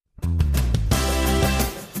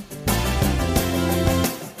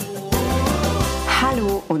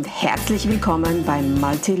und herzlich willkommen bei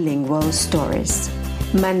Multilingual Stories.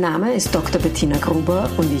 Mein Name ist Dr. Bettina Gruber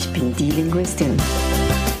und ich bin die Linguistin.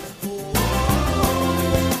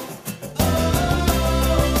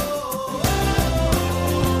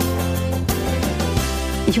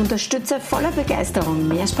 Ich unterstütze voller Begeisterung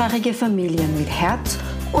mehrsprachige Familien mit Herz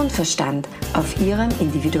und Verstand auf ihrem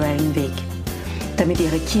individuellen Weg, damit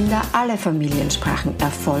ihre Kinder alle Familiensprachen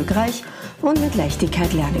erfolgreich und mit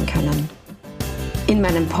Leichtigkeit lernen können. In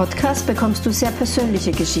meinem Podcast bekommst du sehr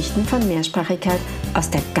persönliche Geschichten von Mehrsprachigkeit aus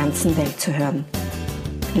der ganzen Welt zu hören.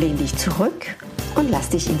 Lehn dich zurück und lass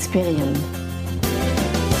dich inspirieren.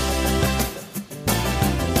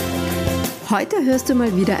 Heute hörst du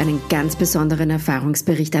mal wieder einen ganz besonderen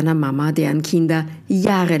Erfahrungsbericht einer Mama, deren Kinder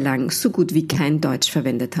jahrelang so gut wie kein Deutsch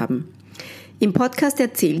verwendet haben. Im Podcast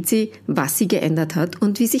erzählt sie, was sie geändert hat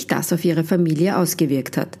und wie sich das auf ihre Familie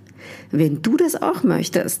ausgewirkt hat. Wenn du das auch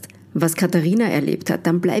möchtest, was Katharina erlebt hat,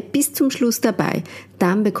 dann bleib bis zum Schluss dabei.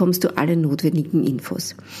 Dann bekommst du alle notwendigen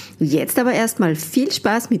Infos. Jetzt aber erstmal viel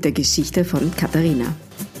Spaß mit der Geschichte von Katharina.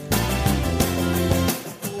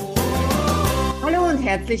 Hallo und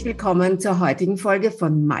herzlich willkommen zur heutigen Folge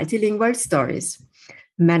von Multilingual Stories.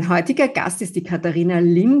 Mein heutiger Gast ist die Katharina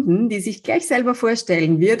Linden, die sich gleich selber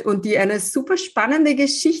vorstellen wird und die eine super spannende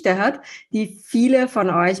Geschichte hat, die viele von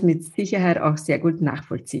euch mit Sicherheit auch sehr gut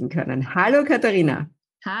nachvollziehen können. Hallo Katharina.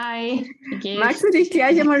 Hi, wie geht's? Magst du dich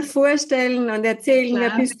gleich einmal vorstellen und erzählen,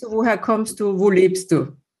 Klar. Wer bist du, woher kommst du, wo lebst du?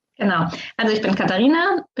 Genau, also ich bin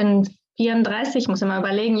Katharina, bin 34, muss immer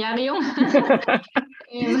überlegen, Jahre jung.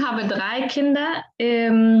 Habe 3 Kinder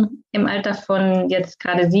im Alter von jetzt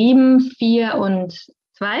gerade 7, 4 und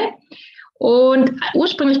 2. Und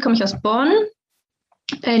ursprünglich komme ich aus Bonn,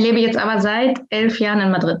 lebe jetzt aber seit 11 Jahren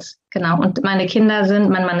in Madrid. Genau, und mein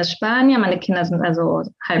Mann ist Spanier, meine Kinder sind also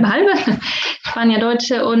halbe, Spanier,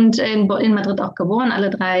 Deutsche und in Madrid auch geboren. Alle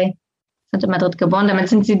 3 sind in Madrid geboren. Damit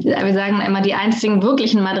sind sie, wir sagen immer, die einzigen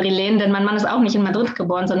wirklichen Madrilen, denn mein Mann ist auch nicht in Madrid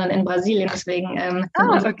geboren, sondern in Brasilien. Deswegen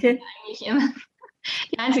Okay. eigentlich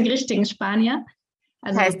die einzigen richtigen Spanier.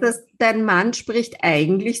 Also, heißt das, dein Mann spricht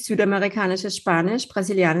eigentlich südamerikanisches Spanisch,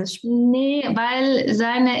 brasilianisch? Nee, weil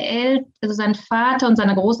sein Vater und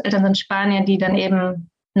seine Großeltern sind Spanier, die dann eben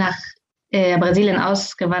nach Brasilien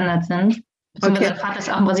ausgewandert sind. Beziehungsweise Sein Vater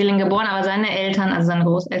ist auch in Brasilien geboren, aber seine Eltern, also seine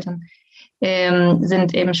Großeltern,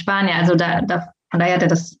 sind eben Spanier. Also von daher hat er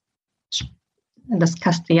das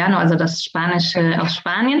Castellano, also das Spanische aus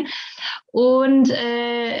Spanien und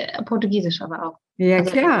Portugiesisch aber auch. Ja,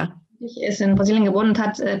 also, klar. Er ist in Brasilien geboren und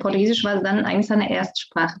hat Portugiesisch war dann eigentlich seine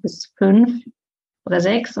Erstsprache bis 5 oder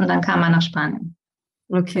 6 und dann kam er nach Spanien.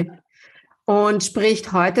 Okay. Und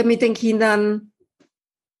spricht heute mit den Kindern?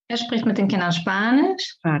 Er spricht mit den Kindern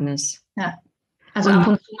Spanisch. Spanisch. Ja. Also ab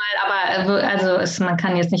und zu mal, aber man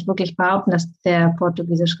kann jetzt nicht wirklich behaupten, dass der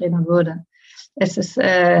Portugiesisch reden würde. Es ist,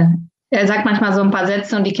 er sagt manchmal so ein paar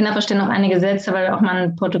Sätze und die Kinder verstehen auch einige Sätze, weil auch mal ein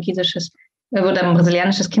ein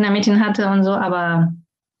brasilianisches Kindermädchen hatte und so, aber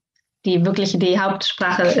die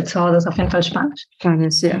Hauptsprache zu Hause ist auf jeden Fall Spanisch.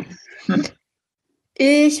 Spanisch, ja.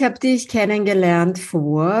 Ich habe dich kennengelernt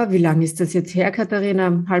wie lange ist das jetzt her, Katharina?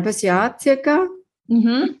 Ein halbes Jahr circa?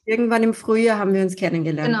 Mhm. Irgendwann im Frühjahr haben wir uns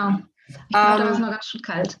kennengelernt. Genau. Ich glaube, da war es noch ganz schön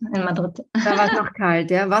kalt in Madrid. Da war es noch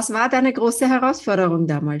kalt, ja. Was war deine große Herausforderung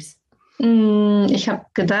damals? Ich habe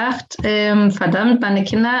gedacht, verdammt, meine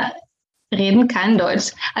Kinder reden kein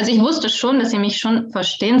Deutsch. Also ich wusste schon, dass sie mich schon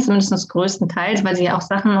verstehen, zumindest größtenteils, weil sie ja auch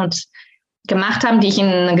Sachen gemacht haben, die ich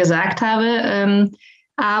ihnen gesagt habe.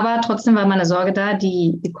 Aber trotzdem war meine Sorge da,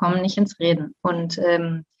 die kommen nicht ins Reden. Und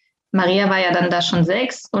Maria war ja dann da schon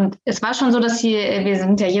 6 und es war schon so, wir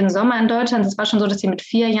sind ja jeden Sommer in Deutschland, es war schon so, dass sie mit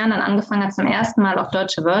 4 Jahren dann angefangen hat, zum ersten Mal auch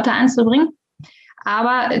deutsche Wörter einzubringen,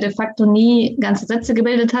 aber de facto nie ganze Sätze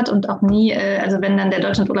gebildet hat und auch nie, also wenn dann der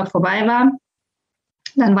Deutschlandurlaub vorbei war,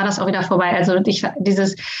 dann war das auch wieder vorbei. Also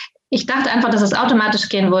ich dachte einfach, dass es automatisch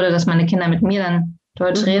gehen würde, dass meine Kinder mit mir dann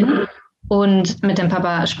Deutsch reden und mit dem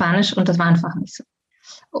Papa Spanisch und das war einfach nicht so.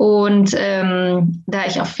 Und da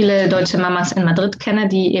ich auch viele deutsche Mamas in Madrid kenne,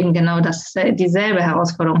 die eben genau dieselbe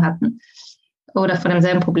Herausforderung hatten oder vor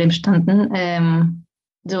demselben Problem standen,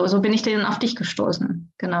 so bin ich dann auf dich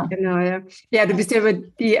gestoßen. Genau. Genau, ja. Ja, du bist ja über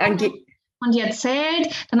die Und die erzählt,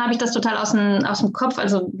 dann habe ich das total aus dem Kopf,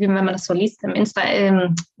 also wenn man das so liest im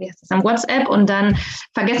im WhatsApp und dann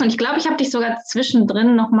vergessen. Und ich glaube, ich habe dich sogar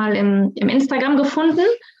zwischendrin nochmal im Instagram gefunden.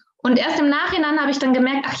 Und erst im Nachhinein habe ich dann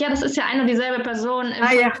gemerkt, ach ja, das ist ja eine und dieselbe Person.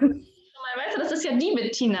 Ja. Weißt du, das ist ja die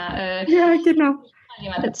Bettina. Ja, genau. Die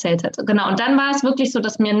jemand erzählt hat. Genau, und dann war es wirklich so,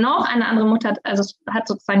 dass mir noch eine andere Mutter, also es hat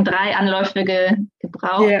sozusagen 3 Anläufe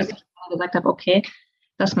gebraucht, bis ich gesagt habe, okay,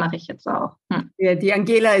 das mache ich jetzt auch. Ja, die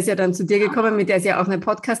Angela ist ja dann zu dir gekommen, mit der es ja auch eine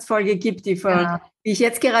Podcast-Folge gibt, die ich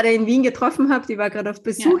jetzt gerade in Wien getroffen habe. Die war gerade auf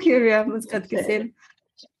Besuch hier, wir haben uns gerade gesehen.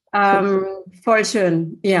 Voll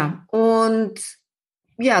schön, ja. Und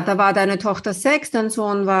ja, da war deine Tochter 6, dein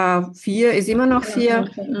Sohn war 4, ist immer noch 4.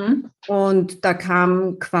 Und da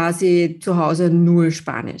kam quasi zu Hause nur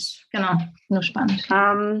Spanisch. Genau, nur Spanisch.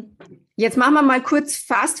 Jetzt machen wir mal kurz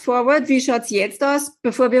fast forward. Wie schaut es jetzt aus,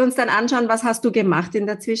 bevor wir uns dann anschauen, was hast du gemacht in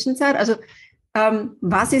der Zwischenzeit? Also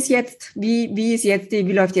was ist jetzt,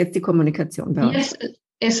 wie läuft jetzt die Kommunikation bei euch? Jetzt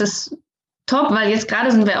ist es top, weil jetzt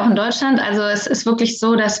gerade sind wir auch in Deutschland. Also es ist wirklich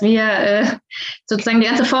so, dass wir sozusagen die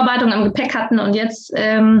ganze Vorbereitung im Gepäck hatten und jetzt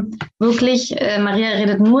wirklich, Maria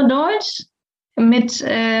redet nur Deutsch mit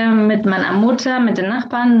meiner Mutter, mit den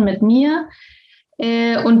Nachbarn, mit mir.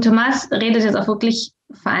 Und Thomas redet jetzt auch wirklich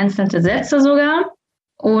vereinzelte Sätze sogar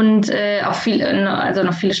und auch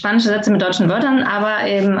noch viele spanische Sätze mit deutschen Wörtern, aber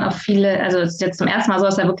eben auch viele, also es ist jetzt zum ersten Mal so,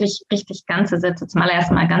 dass er wirklich richtig ganze Sätze, zum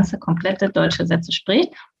allerersten Mal ganze, komplette deutsche Sätze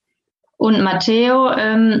spricht. Und Matteo,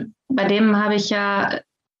 bei dem habe ich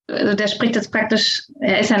also der spricht jetzt praktisch,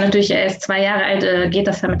 er ist 2 Jahre alt, geht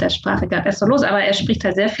das ja mit der Sprache gerade erst so los, aber er spricht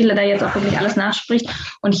halt sehr viele, da jetzt auch wirklich alles nachspricht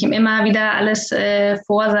und ich ihm immer wieder alles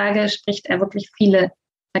vorsage,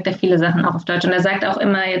 sagt er viele Sachen auch auf Deutsch. Und er sagt auch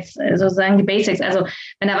immer jetzt sozusagen die Basics, also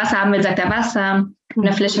wenn er Wasser haben will, sagt er Wasser, wenn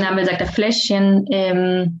er Fläschchen haben will, sagt er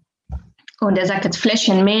Fläschchen, und er sagt jetzt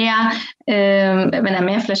Fläschchen mehr, wenn er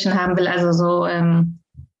mehr Fläschchen haben will, also so,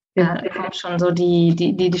 da kommt schon so,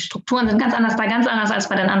 die Strukturen sind ganz anders als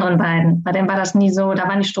bei den anderen beiden. Bei denen war das nie so, da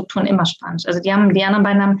waren die Strukturen immer Spanisch. Also die anderen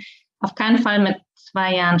beiden haben auf keinen Fall mit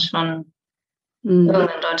 2 Jahren schon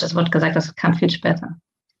irgendein deutsches Wort gesagt, das kam viel später.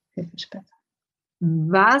 Viel später.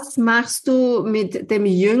 Was machst du mit dem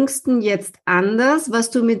Jüngsten jetzt anders,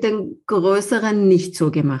 was du mit den Größeren nicht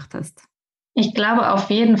so gemacht hast? Ich glaube auf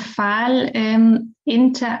jeden Fall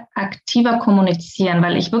interaktiver kommunizieren,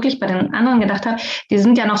 weil ich wirklich bei den anderen gedacht habe, die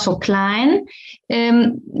sind ja noch so klein,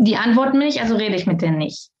 die antworten mir nicht, also rede ich mit denen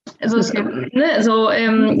nicht. Also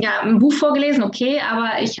ein Buch vorgelesen, okay,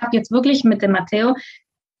 aber ich habe jetzt wirklich mit dem Matteo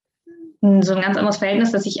so ein ganz anderes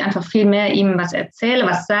Verhältnis, dass ich einfach viel mehr ihm was erzähle,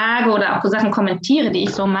 was sage oder auch Sachen kommentiere, die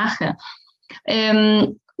ich so mache.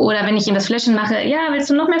 Oder wenn ich ihm das Fläschchen mache, ja, willst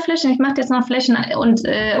du noch mehr Fläschchen? Ich mache jetzt noch Fläschchen. Und,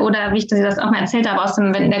 oder wie ich das auch mal erzählt habe,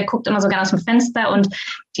 der guckt immer so gerne aus dem Fenster und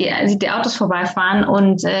sieht die Autos vorbeifahren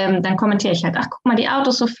und dann kommentiere ich halt, ach, guck mal, die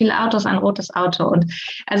Autos, so viele Autos, ein rotes Auto. Und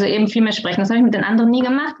also eben viel mehr sprechen. Das habe ich mit den anderen nie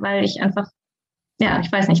gemacht, weil ich einfach,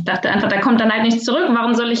 ich weiß nicht, dachte einfach, da kommt dann halt nichts zurück.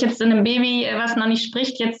 Warum soll ich jetzt in einem Baby, was noch nicht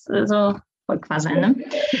spricht, jetzt so voll quasi sein, ne?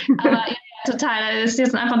 Aber total, es ist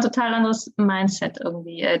jetzt einfach ein total anderes Mindset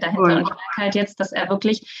irgendwie dahinter. Und ich merke halt jetzt, dass er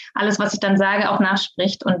wirklich alles, was ich dann sage, auch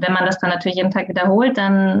nachspricht. Und wenn man das dann natürlich jeden Tag wiederholt,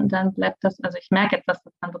 dann bleibt das, also ich merke jetzt, dass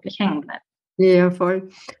das dann wirklich hängen bleibt. Ja, voll.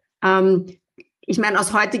 Ich meine,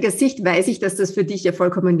 aus heutiger Sicht weiß ich, dass das für dich ja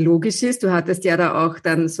vollkommen logisch ist. Du hattest ja da auch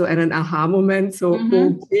dann so einen Aha-Moment, so,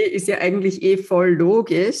 okay, ist ja eigentlich voll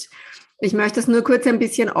logisch. Ich möchte das nur kurz ein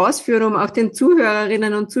bisschen ausführen, um auch den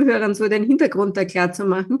Zuhörerinnen und Zuhörern so den Hintergrund da klar zu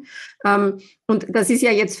machen. Und das ist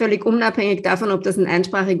ja jetzt völlig unabhängig davon, ob das ein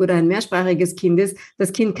einsprachig oder ein mehrsprachiges Kind ist.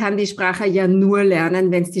 Das Kind kann die Sprache ja nur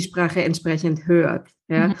lernen, wenn es die Sprache entsprechend hört.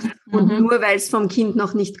 Ja? Und nur weil es vom Kind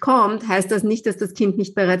noch nicht kommt, heißt das nicht, dass das Kind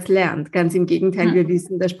nicht bereits lernt. Ganz im Gegenteil, wir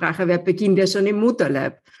wissen, der Spracherwerb beginnt ja schon im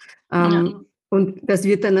Mutterleib. Und das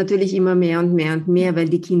wird dann natürlich immer mehr und mehr und mehr, weil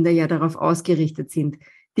die Kinder ja darauf ausgerichtet sind,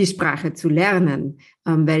 die Sprache zu lernen,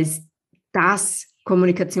 weil es das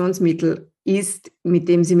Kommunikationsmittel ist, mit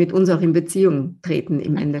dem sie mit uns auch in Beziehung treten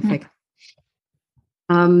im Endeffekt.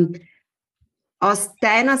 Aus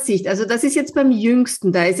deiner Sicht, also das ist jetzt beim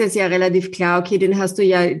Jüngsten, da ist es ja relativ klar, okay, den hast du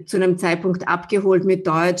ja zu einem Zeitpunkt abgeholt mit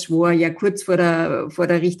Deutsch, wo er ja kurz vor der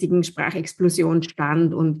richtigen Sprachexplosion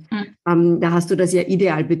stand und da hast du das ja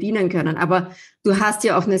ideal bedienen können. Aber du hast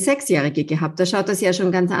ja auch eine 6-Jährige gehabt, da schaut das ja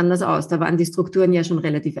schon ganz anders aus. Da waren die Strukturen ja schon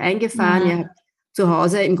relativ eingefahren, ihr habt zu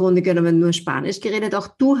Hause im Grunde genommen nur Spanisch geredet. Auch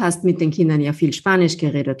du hast mit den Kindern ja viel Spanisch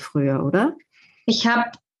geredet früher, oder? Ich habe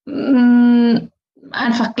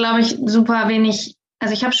einfach, glaube ich, super wenig,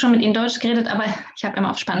 also ich habe schon mit ihnen Deutsch geredet, aber ich habe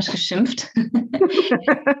immer auf Spanisch geschimpft.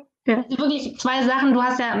 Ja. Wirklich 2 Sachen, du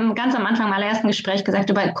hast ja ganz am Anfang mal ersten Gespräch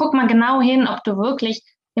gesagt, guck mal genau hin, ob du wirklich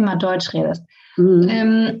immer Deutsch redest. Das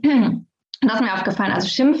ist mir aufgefallen, also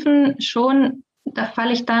schimpfen schon, da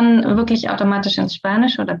falle ich dann wirklich automatisch ins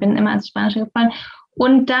Spanische oder bin immer ins Spanische gefallen.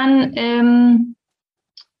 Und dann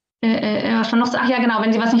was war noch so? Ach ja, genau,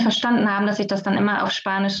 wenn sie was nicht verstanden haben, dass ich das dann immer auf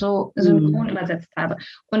Spanisch so synchron übersetzt habe.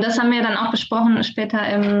 Und das haben wir dann auch besprochen später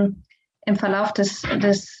im Verlauf des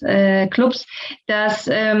Clubs, dass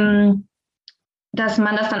dass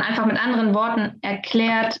man das dann einfach mit anderen Worten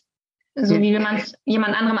erklärt, so wie man es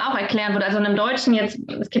jemand anderem auch erklären würde. Also in einem Deutschen jetzt,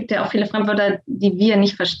 es gibt ja auch viele Fremdwörter, die wir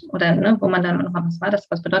nicht verstehen, oder ne, wo man dann, was war das,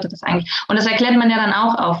 was bedeutet das eigentlich? Und das erklärt man ja dann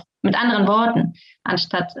auch mit anderen Worten,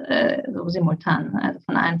 anstatt so simultan, also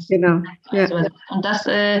von eins. Genau. Ja. Und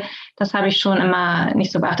das habe ich schon immer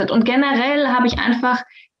nicht so beachtet. Und generell habe ich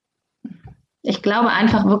ich glaube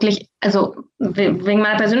einfach wirklich, also wegen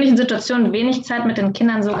meiner persönlichen Situation wenig Zeit mit den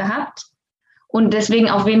Kindern so gehabt und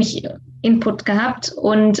deswegen auch wenig Input gehabt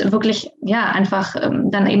und wirklich, ja, einfach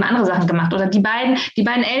dann eben andere Sachen gemacht. Oder die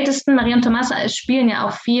beiden Ältesten, Maria und Thomas, spielen ja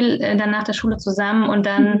auch viel dann nach der Schule zusammen und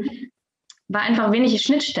dann war einfach wenig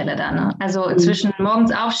Schnittstelle da. Ne? Also zwischen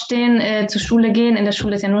morgens aufstehen, zur Schule gehen, in der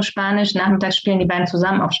Schule ist ja nur Spanisch, nachmittags spielen die beiden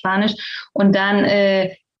zusammen auf Spanisch und dann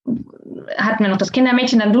hatten wir noch das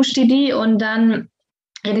Kindermädchen, dann duscht die und dann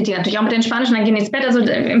redet die natürlich auch mit den Spanisch und dann gehen die ins Bett. Also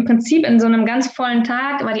im Prinzip in so einem ganz vollen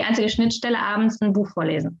Tag war die einzige Schnittstelle abends ein Buch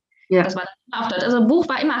vorlesen. Ja. Das war dann auf Deutsch. Also Buch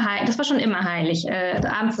war immer heilig, das war schon immer heilig.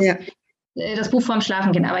 Abends das Buch vorm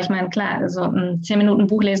Schlafengehen. Aber ich meine, klar, also 10 Minuten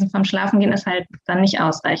Buch lesen vorm Schlafengehen ist halt dann nicht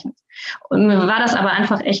ausreichend. Und mir war das aber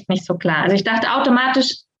einfach echt nicht so klar. Also ich dachte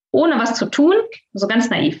automatisch, ohne was zu tun, so ganz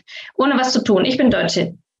naiv, ohne was zu tun, ich bin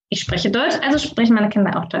Deutsche. Ich spreche Deutsch, also sprechen meine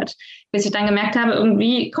Kinder auch Deutsch. Bis ich dann gemerkt habe,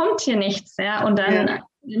 irgendwie kommt hier nichts. Ja? Und dann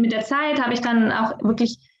mit der Zeit habe ich dann auch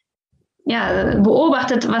wirklich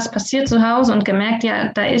beobachtet, was passiert zu Hause und gemerkt, ja,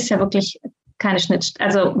 da ist ja wirklich keine Schnittstelle,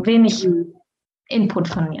 also wenig Input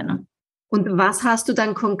von mir. Ne? Und was hast du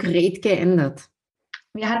dann konkret geändert?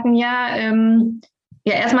 Wir hatten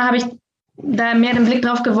erstmal habe ich da mehr den Blick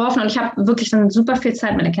drauf geworfen und ich habe wirklich dann super viel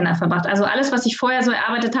Zeit mit den Kindern verbracht. Also alles, was ich vorher so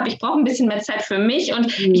erarbeitet habe, ich brauche ein bisschen mehr Zeit für mich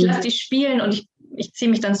und ich lasse die spielen und ich ziehe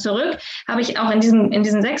mich dann zurück, habe ich auch in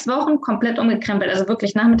diesen 6 Wochen komplett umgekrempelt. Also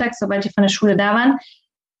wirklich nachmittags, sobald die von der Schule da waren,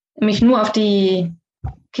 mich nur auf die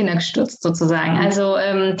Kinder gestürzt sozusagen. Also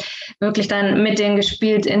wirklich dann mit denen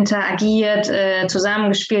gespielt, interagiert,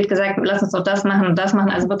 zusammengespielt, gesagt, lass uns doch das machen und das machen.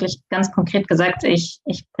 Also wirklich ganz konkret gesagt, ich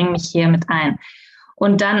bringe mich hier mit ein.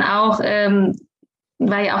 Und dann auch,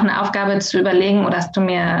 war ja auch eine Aufgabe zu überlegen, oder hast du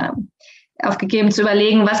mir aufgegeben zu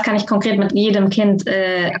überlegen, was kann ich konkret mit jedem Kind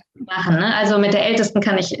machen. Ne? Also mit der Ältesten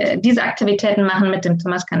kann ich diese Aktivitäten machen, mit dem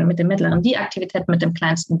Thomas kann mit dem Mittleren die Aktivitäten, mit dem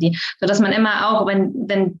Kleinsten die. Sodass man immer auch,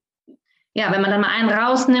 wenn man dann mal einen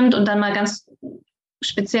rausnimmt und dann mal ganz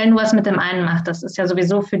speziell nur was mit dem einen macht. Das ist ja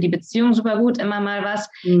sowieso für die Beziehung super gut, immer mal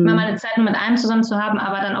eine Zeit nur mit einem zusammen zu haben,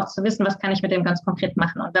 aber dann auch zu wissen, was kann ich mit dem ganz konkret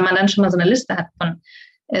machen. Und wenn man dann schon mal so eine Liste hat von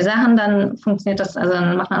Sachen, dann funktioniert das, also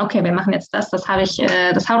dann macht man, okay, wir machen jetzt das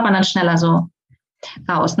haut man dann schneller so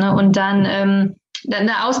raus. Ne? Und dann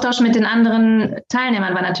der Austausch mit den anderen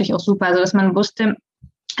Teilnehmern war natürlich auch super, also dass man wusste,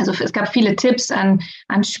 also es gab viele Tipps an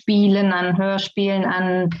Spielen, an Hörspielen,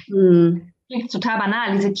 an total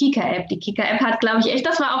banal, diese Kika-App. Die Kika-App hat, glaube ich,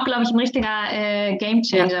 das war auch, glaube ich, ein richtiger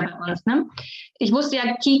Gamechanger bei uns. Ne? Ich wusste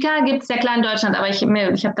ja, Kika gibt es ja klar in Deutschland, aber ich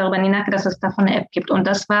habe darüber nie nachgedacht, dass es davon eine App gibt. Und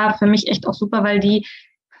das war für mich echt auch super, weil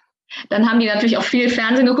dann haben die natürlich auch viel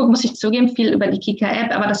Fernsehen geguckt, muss ich zugeben, viel über die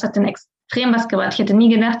Kika-App, aber das hat den extrem was gebracht. Ich hätte nie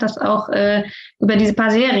gedacht, dass auch über diese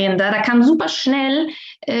paar Serien da kamen super schnell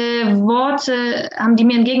Worte, haben die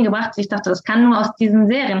mir entgegengebracht. Ich dachte, das kann nur aus diesen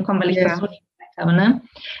Serien kommen, weil ich das so nicht gesagt habe. Ne?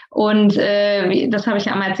 Und das habe ich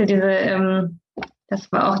ja einmal erzählt, das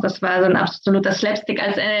war so ein absoluter Slapstick,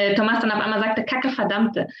 als Thomas dann auf einmal sagte, Kacke,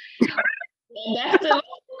 verdammte. Und ich dachte, wo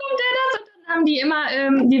kommt der das? Und dann haben die immer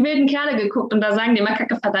die wilden Kerle geguckt und da sagen die immer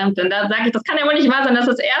Kacke, verdammte. Und da sage ich, das kann ja wohl nicht wahr sein, dass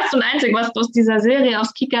das erste und einzige, was du aus dieser Serie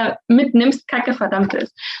aus Kika mitnimmst, Kacke, verdammte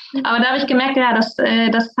ist. Aber da habe ich gemerkt, ja, das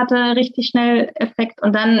hatte richtig schnell Effekt.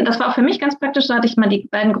 Und dann, das war auch für mich ganz praktisch, so hatte ich mal die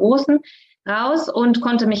beiden Großen raus und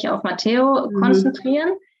konnte mich auf Matteo konzentrieren.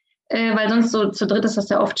 Weil sonst so zu dritt ist das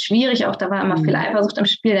ja oft schwierig. Auch da war immer viel Eifersucht im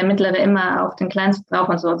Spiel, der Mittlere immer auf den Kleinsten drauf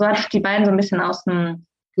und so. So hatte ich die beiden so ein bisschen aus den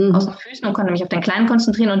Füßen und konnte mich auf den Kleinen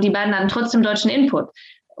konzentrieren und die beiden hatten trotzdem deutschen Input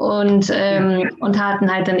und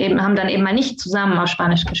hatten halt haben dann eben mal nicht zusammen auf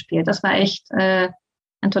Spanisch gespielt. Das war echt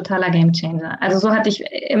ein totaler Gamechanger. Also so hatte ich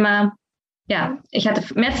immer, ich hatte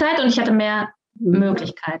mehr Zeit und ich hatte mehr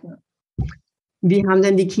Möglichkeiten. Wie haben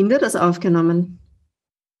denn die Kinder das aufgenommen?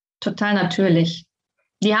 Total natürlich.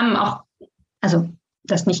 Die haben auch, also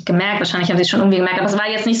das nicht gemerkt, wahrscheinlich haben sie es schon irgendwie gemerkt, aber es war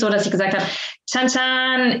jetzt nicht so, dass ich gesagt habe,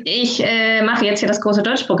 Chan, ich mache jetzt hier das große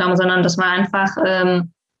Deutschprogramm, sondern das war einfach,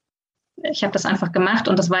 ich habe das einfach gemacht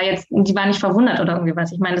und die war nicht verwundert oder irgendwie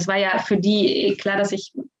was. Ich meine, das war ja für die klar, dass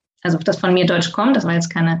das von mir Deutsch kommt, das war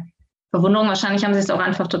jetzt keine Verwunderung. Wahrscheinlich haben sie es auch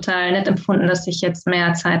einfach total nett empfunden, dass ich jetzt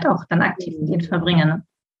mehr Zeit auch dann aktiv mit ihnen verbringe. Ne?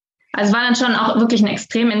 Also es war dann schon auch wirklich eine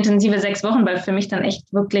extrem intensive 6 Wochen, weil für mich dann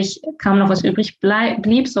echt wirklich kaum noch was übrig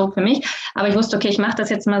blieb, so für mich. Aber ich wusste, okay, ich mache das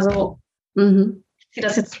jetzt mal so Ich ziehe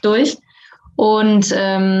das jetzt durch. Und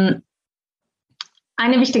eine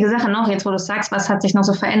wichtige Sache noch, jetzt wo du sagst, was hat sich noch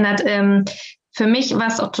so verändert, für mich war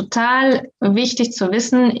es auch total wichtig zu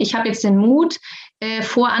wissen, ich habe jetzt den Mut,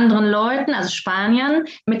 vor anderen Leuten, also Spaniern,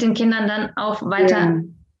 mit den Kindern dann auch weiter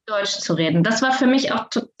Deutsch zu reden. Das war für mich auch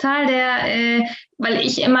total weil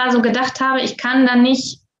ich immer so gedacht habe, ich kann dann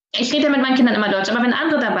nicht, ich rede ja mit meinen Kindern immer Deutsch, aber wenn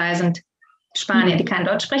andere dabei sind, Spanier, die kein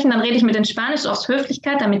Deutsch sprechen, dann rede ich mit den Spanisch aus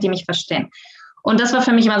Höflichkeit, damit die mich verstehen. Und das war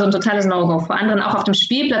für mich immer so ein totales No-Go. Vor anderen, auch auf dem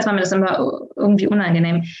Spielplatz, war mir das immer irgendwie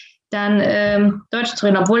unangenehm, dann Deutsch zu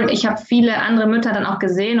reden. Obwohl ich habe viele andere Mütter dann auch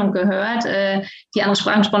gesehen und gehört, die andere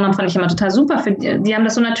Sprachen gesprochen haben, fand ich immer total super. Die haben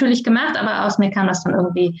das so natürlich gemacht, aber aus mir kam das dann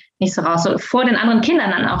irgendwie nicht so raus. So vor den anderen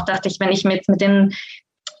Kindern dann auch dachte ich, wenn ich mit denen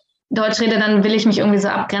Deutsch rede, dann will ich mich irgendwie so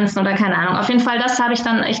abgrenzen oder keine Ahnung. Auf jeden Fall, das habe ich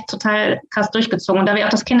dann echt total krass durchgezogen. Und da wir auch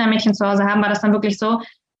das Kindermädchen zu Hause haben, war das dann wirklich so,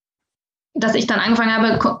 dass ich dann angefangen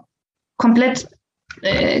habe, komplett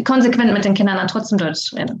konsequent mit den Kindern dann trotzdem Deutsch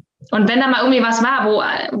zu reden. Und wenn da mal irgendwie was war,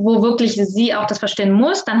 wo wirklich sie auch das verstehen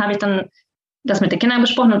muss, dann habe ich dann das mit den Kindern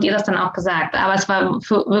besprochen und ihr das dann auch gesagt. Aber es war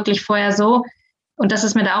wirklich vorher so, und das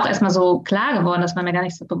ist mir da auch erstmal so klar geworden, das war mir gar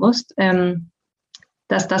nicht so bewusst,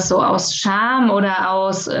 dass das so aus Scham oder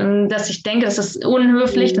aus, dass ich denke, das ist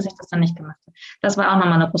unhöflich, dass ich das dann nicht gemacht habe. Das war auch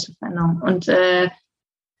nochmal eine große Veränderung. Und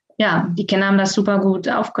die Kinder haben das super gut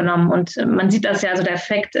aufgenommen. Und man sieht das ja, also der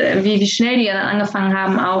Effekt, wie schnell die dann angefangen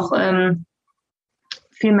haben, auch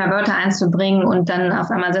viel mehr Wörter einzubringen und dann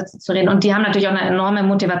auf einmal Sätze zu reden. Und die haben natürlich auch eine enorme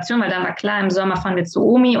Motivation, weil dann war klar, im Sommer fahren wir zu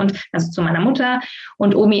Omi, also zu meiner Mutter.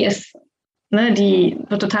 Und Omi ist, die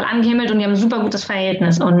wird total angehimmelt und die haben ein super gutes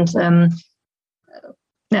Verhältnis. Und dann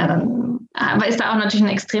ist da auch natürlich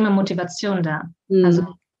eine extreme Motivation da. Also,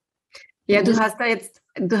 ja, du hast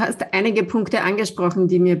einige Punkte angesprochen,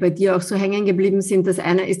 die mir bei dir auch so hängen geblieben sind. Das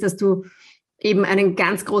eine ist, dass du eben einen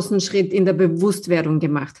ganz großen Schritt in der Bewusstwerdung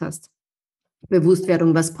gemacht hast.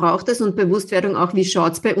 Bewusstwerdung, was braucht es? Und Bewusstwerdung auch, wie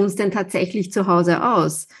schaut es bei uns denn tatsächlich zu Hause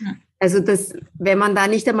aus? Ja. Also wenn man da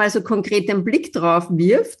nicht einmal so konkret den Blick drauf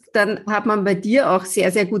wirft, dann hat man bei dir auch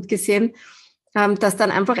sehr, sehr gut gesehen, dass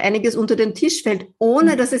dann einfach einiges unter den Tisch fällt,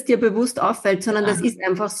 ohne dass es dir bewusst auffällt, sondern das ist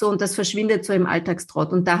einfach so und das verschwindet so im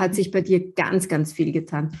Alltagstrott. Und da hat sich bei dir ganz, ganz viel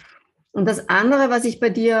getan. Und das andere, was ich bei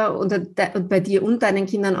dir und deinen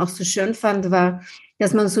Kindern auch so schön fand, war,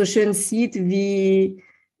 dass man so schön sieht, wie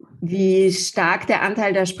stark der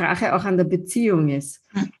Anteil der Sprache auch an der Beziehung ist.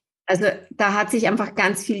 Also da hat sich einfach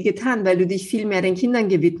ganz viel getan, weil du dich viel mehr den Kindern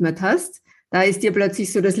gewidmet hast. Da ist dir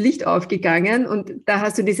plötzlich so das Licht aufgegangen und da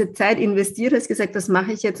hast du diese Zeit investiert, hast gesagt, das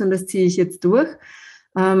mache ich jetzt und das ziehe ich jetzt durch.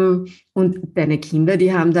 Und deine Kinder,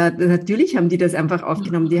 natürlich haben die das einfach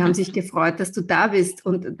aufgenommen. Die haben sich gefreut, dass du da bist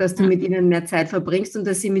und dass du mit ihnen mehr Zeit verbringst und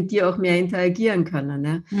dass sie mit dir auch mehr interagieren können,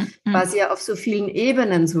 ne? Was ja auf so vielen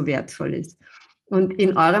Ebenen so wertvoll ist. Und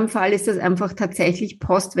in eurem Fall ist das einfach tatsächlich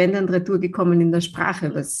Postwende und Retour gekommen in der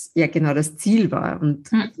Sprache, was ja genau das Ziel war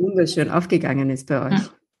und wunderschön aufgegangen ist bei euch.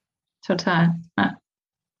 Total. Ja.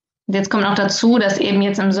 Und jetzt kommt noch dazu, dass eben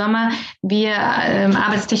jetzt im Sommer wir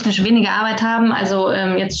arbeitstechnisch weniger Arbeit haben, also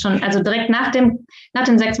jetzt schon, also direkt nach den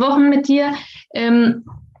 6 Wochen mit dir,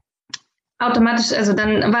 automatisch, also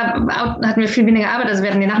dann hatten wir viel weniger Arbeit, also wir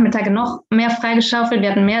hatten die Nachmittage noch mehr freigeschaufelt, wir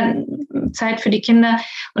hatten mehr Zeit für die Kinder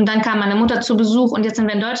und dann kam meine Mutter zu Besuch und jetzt sind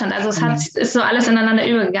wir in Deutschland. Also ist so alles ineinander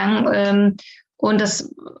übergegangen und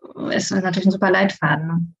das ist natürlich ein super Leitfaden.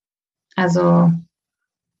 Ne? Also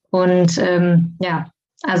und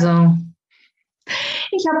also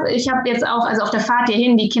ich habe jetzt auch, also auf der Fahrt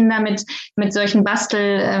hierhin, die Kinder mit solchen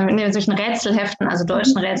solchen Rätselheften, also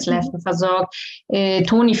deutschen Rätselheften versorgt.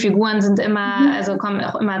 Toni-Figuren sind immer, also kommen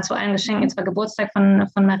auch immer zu allen Geschenken. Jetzt war Geburtstag von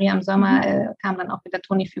Maria im Sommer, kam dann auch wieder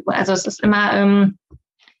Toni-Figur. Also es ist immer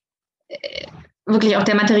wirklich auch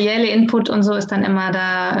der materielle Input und so ist dann immer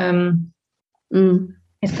da,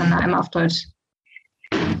 ist dann einmal auf Deutsch.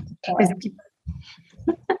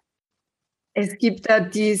 Es gibt da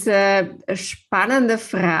diese spannende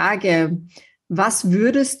Frage, was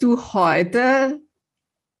würdest du heute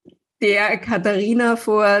der Katharina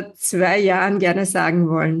vor 2 Jahren gerne sagen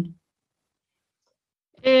wollen?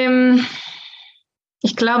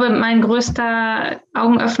 Ich glaube, mein größter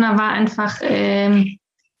Augenöffner war einfach,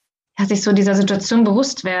 sich so dieser Situation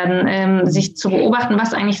bewusst werden, sich zu beobachten,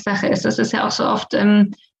 was eigentlich Sache ist. Das ist ja auch so oft,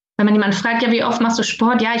 wenn man jemanden fragt, ja, wie oft machst du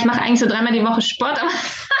Sport? Ja, ich mache eigentlich so 3-mal die Woche Sport, aber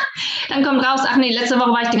dann kommt raus, ach nee, letzte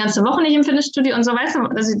Woche war ich die ganze Woche nicht im Fitnessstudio und so, weißt du,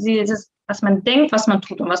 also was man denkt, was man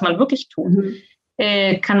tut und was man wirklich tut,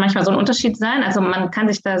 kann manchmal so ein Unterschied sein. Also man kann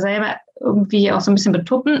sich da selber irgendwie auch so ein bisschen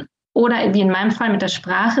betuppen oder wie in meinem Fall mit der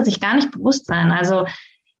Sprache sich gar nicht bewusst sein. Also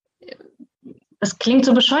das klingt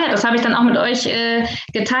so bescheuert. Das habe ich dann auch mit euch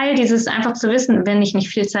geteilt, dieses einfach zu wissen, wenn ich nicht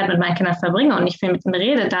viel Zeit mit meinen Kindern verbringe und nicht viel mit ihnen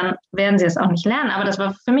rede, dann werden sie es auch nicht lernen. Aber das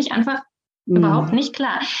war für mich einfach überhaupt nicht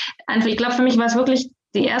klar. Einfach, ich glaube, für mich war es wirklich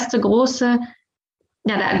der erste große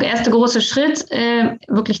Schritt,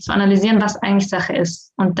 wirklich zu analysieren, was eigentlich Sache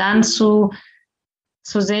ist. Und dann zu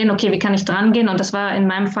sehen, okay, wie kann ich dran gehen? Und das war in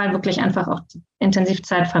meinem Fall wirklich einfach auch intensiv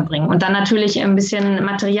Zeit verbringen. Und dann natürlich ein bisschen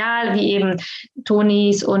Material, wie eben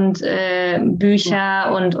Tonis und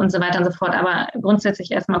Bücher und so weiter und so fort. Aber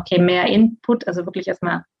grundsätzlich erstmal, okay, mehr Input, also wirklich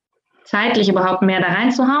erstmal zeitlich überhaupt mehr da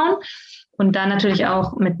reinzuhauen. Und dann natürlich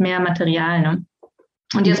auch mit mehr Material. Ne?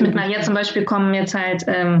 Und jetzt mit Maria zum Beispiel kommen jetzt halt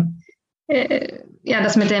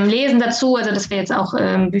das mit dem Lesen dazu, also dass wir jetzt auch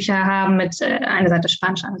Bücher haben mit einer Seite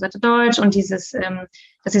Spanisch, eine Seite Deutsch und dieses,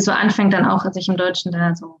 dass sie so anfängt dann auch sich im Deutschen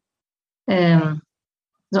da so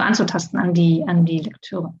anzutasten an die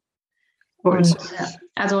Lektüre. Und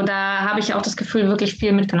also da habe ich auch das Gefühl, wirklich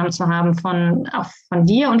viel mitgenommen zu haben von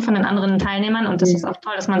dir und von den anderen Teilnehmern. Und das ist auch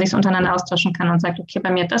toll, dass man sich so untereinander austauschen kann und sagt, okay, bei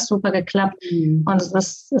mir hat das super geklappt. Und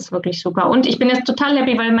das ist wirklich super. Und ich bin jetzt total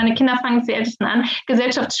happy, weil meine Kinder fangen jetzt die Ältesten an,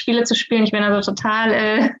 Gesellschaftsspiele zu spielen. Ich bin also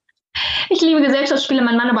total, ich liebe Gesellschaftsspiele,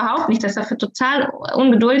 mein Mann überhaupt nicht. Der ist dafür total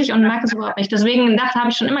ungeduldig und mag es überhaupt nicht. Deswegen habe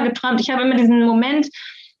ich schon immer geträumt. Ich habe immer diesen Moment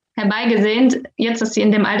herbeigesehnt, jetzt, dass sie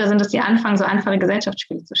in dem Alter sind, dass sie anfangen, so einfache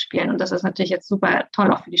Gesellschaftsspiele zu spielen. Und das ist natürlich jetzt super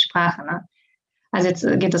toll auch für die Sprache. Ne? Also jetzt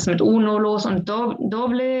geht es mit Uno los und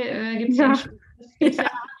Doble gibt es ja.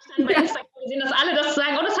 Bei Instagram gesehen, dass alle das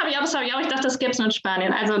sagen, oh, das habe ich auch. Ich dachte, das gibt es nur in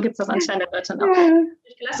Spanien. Also gibt es das anscheinend in Deutschland auch.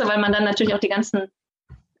 Klasse, weil man dann natürlich auch die ganzen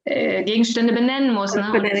Gegenstände benennen muss. Ne?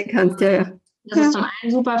 Benennen kannst, ja. Das ist zum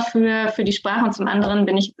einen super für die Sprache und zum anderen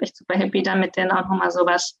bin ich echt super happy, damit dann auch nochmal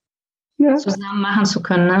sowas zusammen machen zu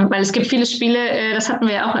können. Ne? Weil es gibt viele Spiele, das hatten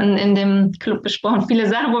wir ja auch in dem Club besprochen, viele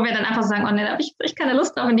Sachen, wo wir dann einfach sagen, oh nee, da habe ich keine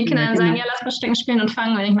Lust drauf. Und die Kinder dann sagen, ja, lass mal Stecken spielen und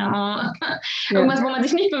fangen. Und ich meine, irgendwas, wo man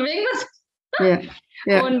sich nicht bewegen muss.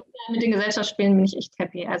 Ja. Und mit den Gesellschaftsspielen bin ich echt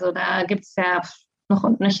happy. Also da gibt es ja noch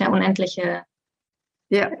und nöcher unendliche.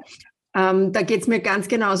 Ja. Da geht es mir ganz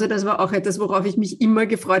genauso. Das war auch etwas, worauf ich mich immer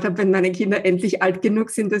gefreut habe, wenn meine Kinder endlich alt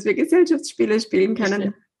genug sind, dass wir Gesellschaftsspiele spielen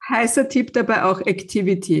können. Heißer Tipp dabei auch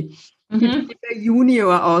Activity. Gibt in der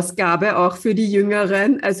Junior-Ausgabe auch für die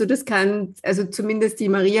Jüngeren. Also das kann, also zumindest die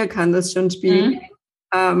Maria kann das schon spielen.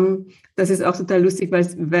 Das ist auch total lustig,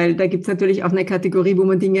 weil da gibt es natürlich auch eine Kategorie, wo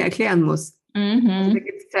man Dinge erklären muss. Also da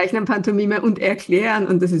gibt es Zeichnen, Pantomime und Erklären.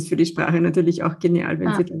 Und das ist für die Sprache natürlich auch genial,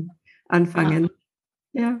 wenn sie dann anfangen.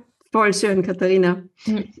 Ja, voll schön, Katharina.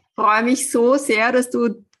 Ich freue mich so sehr, dass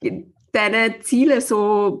du deine Ziele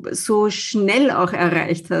so schnell auch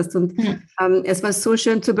erreicht hast. Und es war so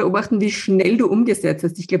schön zu beobachten, wie schnell du umgesetzt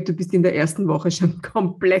hast. Ich glaube, du bist in der ersten Woche schon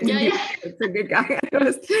komplett in die Umsetzung gegangen. Du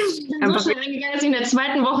hast so schnell eingegangen, dass ich in der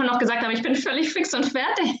zweiten Woche noch gesagt habe, ich bin völlig fix und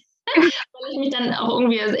fertig. Weil ich mich dann auch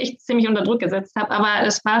irgendwie echt ziemlich unter Druck gesetzt habe. Aber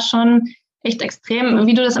es war schon echt extrem.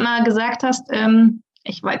 Wie du das immer gesagt hast,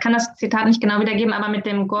 ich kann das Zitat nicht genau wiedergeben, aber mit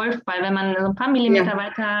dem Golfball, wenn man so ein paar Millimeter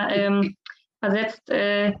weiter versetzt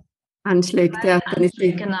anschlägt, dann ist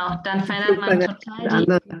dann verändert man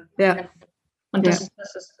total die. Und das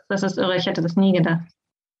ist irre, ich hätte das nie gedacht.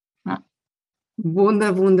 Ja.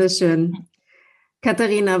 Wunderschön.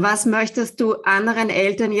 Katharina, was möchtest du anderen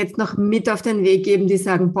Eltern jetzt noch mit auf den Weg geben, die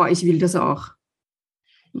sagen, boah, ich will das auch?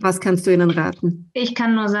 Was kannst du ihnen raten? Ich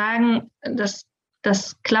kann nur sagen, das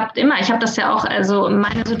klappt immer. Ich habe das ja auch, also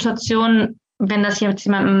meine Situation, wenn das jetzt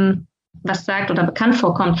jemandem was sagt oder bekannt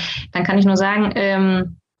vorkommt, dann kann ich nur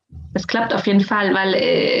sagen, es klappt auf jeden Fall, weil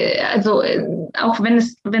auch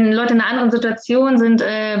wenn Leute in einer anderen Situation sind,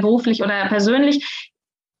 beruflich oder persönlich,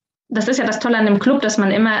 das ist ja das Tolle an dem Club, dass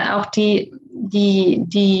man immer auch die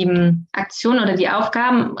Aktion oder die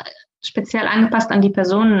Aufgaben speziell angepasst an die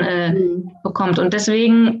Personen bekommt. Und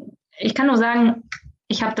deswegen, ich kann nur sagen,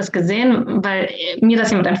 ich habe das gesehen, weil mir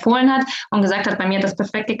das jemand empfohlen hat und gesagt hat, bei mir hat das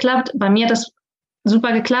perfekt geklappt, bei mir hat das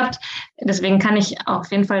super geklappt. Deswegen kann ich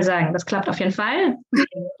auf jeden Fall sagen, das klappt auf jeden Fall.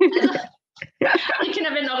 Die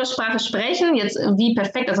Kinder werden eure Sprache sprechen, jetzt wie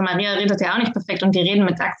perfekt, also Maria redet ja auch nicht perfekt und die reden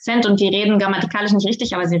mit Akzent und die reden grammatikalisch nicht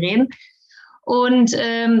richtig, aber sie reden. Und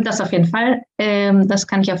das auf jeden Fall, das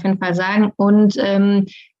kann ich auf jeden Fall sagen. Und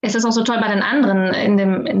es ist auch so toll bei den anderen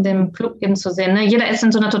in dem Club eben zu sehen. Ne? Jeder ist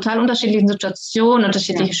in so einer total unterschiedlichen Situation,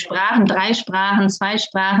 unterschiedliche Sprachen, 3 Sprachen, 2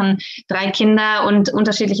 Sprachen, 3 Kinder und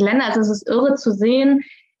unterschiedliche Länder. Also es ist irre zu sehen,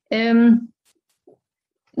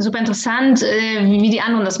 super interessant, wie die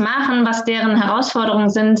anderen das machen, was deren Herausforderungen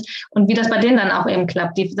sind und wie das bei denen dann auch eben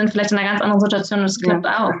klappt. Die sind vielleicht in einer ganz anderen Situation und es klappt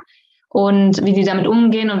auch. Und wie die damit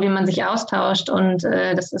umgehen und wie man sich austauscht. Und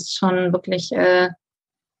das ist schon wirklich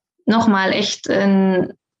nochmal echt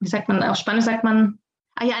ein wie sagt man, auf Spanisch sagt man,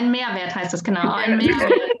 ein Mehrwert heißt das, genau, ein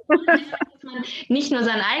Mehrwert. Dass man nicht nur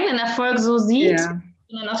seinen eigenen Erfolg so sieht,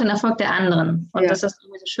 sondern auch den Erfolg der anderen. Und das ist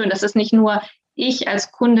irgendwie so schön. Das ist nicht nur ich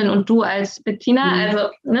als Kundin und du als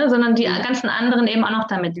Bettina, sondern die ganzen anderen eben auch noch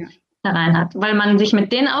damit da rein hat, weil man sich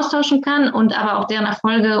mit denen austauschen kann und aber auch deren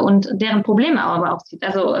Erfolge und deren Probleme aber auch sieht.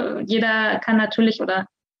 Also jeder kann natürlich, oder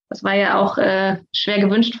das war ja auch schwer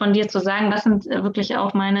gewünscht von dir zu sagen, das sind wirklich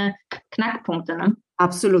auch meine Knackpunkte. Ne?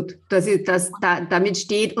 Absolut. Damit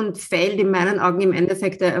steht und fällt in meinen Augen im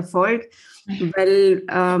Endeffekt der Erfolg, weil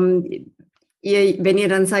wenn ihr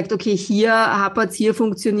dann sagt, okay, hier hapert's, hier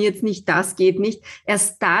funktioniert's nicht, das geht nicht,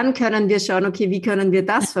 erst dann können wir schauen, okay, wie können wir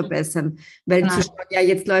das verbessern? Weil zu schauen, ja,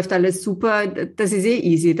 jetzt läuft alles super, das ist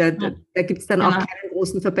easy, da gibt's dann auch keinen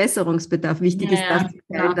großen Verbesserungsbedarf. Wichtig ist, das zu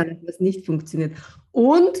feiern, dann was nicht funktioniert.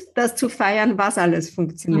 Und das zu feiern, was alles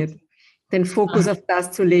funktioniert. Den Fokus auf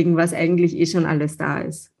das zu legen, was eigentlich schon alles da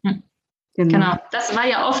ist. Genau. Das war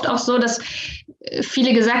ja oft auch so, dass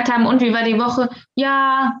viele gesagt haben, und wie war die Woche?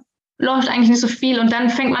 Ja, läuft eigentlich nicht so viel. Und dann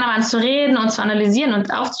fängt man aber an zu reden und zu analysieren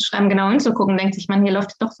und aufzuschreiben, genau hinzugucken, denkt sich man, hier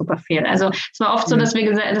läuft doch super viel. Also es war oft so, dass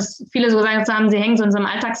viele so gesagt haben, sie hängen so in so einem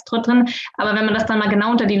Alltagstrott drin. Aber wenn man das dann mal genau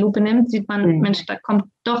unter die Lupe nimmt, sieht man, Mensch, da kommt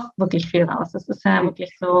doch wirklich viel raus. Das ist ja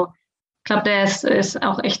wirklich so, ich glaube, der ist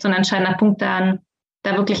auch echt so ein entscheidender Punkt, da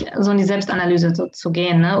wirklich so in die Selbstanalyse so zu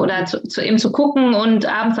gehen, ne? Oder eben zu gucken und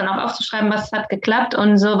abends dann auch aufzuschreiben, was hat geklappt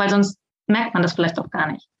und so, weil sonst merkt man das vielleicht auch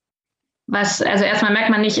gar nicht. Also erstmal merkt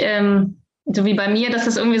man nicht, so wie bei mir, dass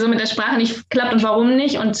das irgendwie so mit der Sprache nicht klappt und warum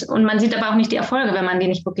nicht. Und man sieht aber auch nicht die Erfolge, wenn man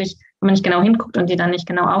nicht genau hinguckt und die dann nicht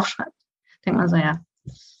genau aufschreibt. Denkt man so, ja,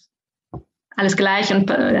 alles gleich und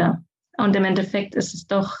im Endeffekt ist es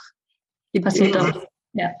doch, passiert doch,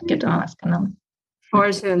 gibt immer was, genau.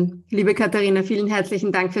 Voll schön. Liebe Katharina, vielen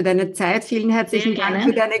herzlichen Dank für deine Zeit, vielen herzlichen Dank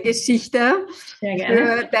für deine Geschichte,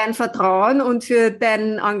 für dein Vertrauen und für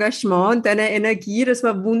dein Engagement und deine Energie. Das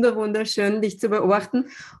war wunderschön, dich zu beobachten.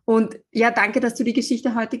 Und ja, danke, dass du die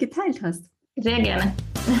Geschichte heute geteilt hast. Sehr gerne.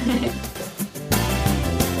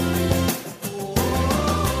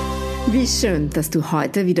 Wie schön, dass du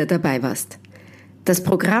heute wieder dabei warst. Das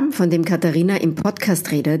Programm, von dem Katharina im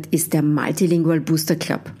Podcast redet, ist der Multilingual Booster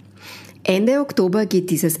Club. Ende Oktober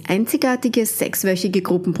geht dieses einzigartige 6-wöchige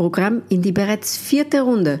Gruppenprogramm in die bereits 4.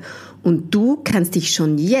 Runde und du kannst dich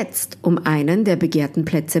schon jetzt um einen der begehrten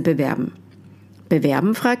Plätze bewerben.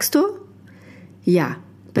 Bewerben, fragst du? Ja,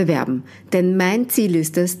 bewerben, denn mein Ziel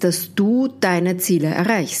ist es, dass du deine Ziele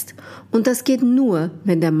erreichst. Und das geht nur,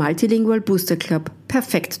 wenn der Multilingual Booster Club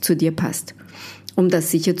perfekt zu dir passt. Um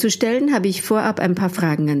das sicherzustellen, habe ich vorab ein paar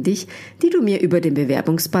Fragen an dich, die du mir über den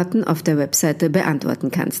Bewerbungsbutton auf der Webseite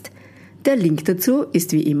beantworten kannst. Der Link dazu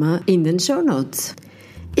ist wie immer in den Shownotes.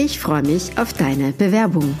 Ich freue mich auf deine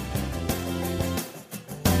Bewerbung.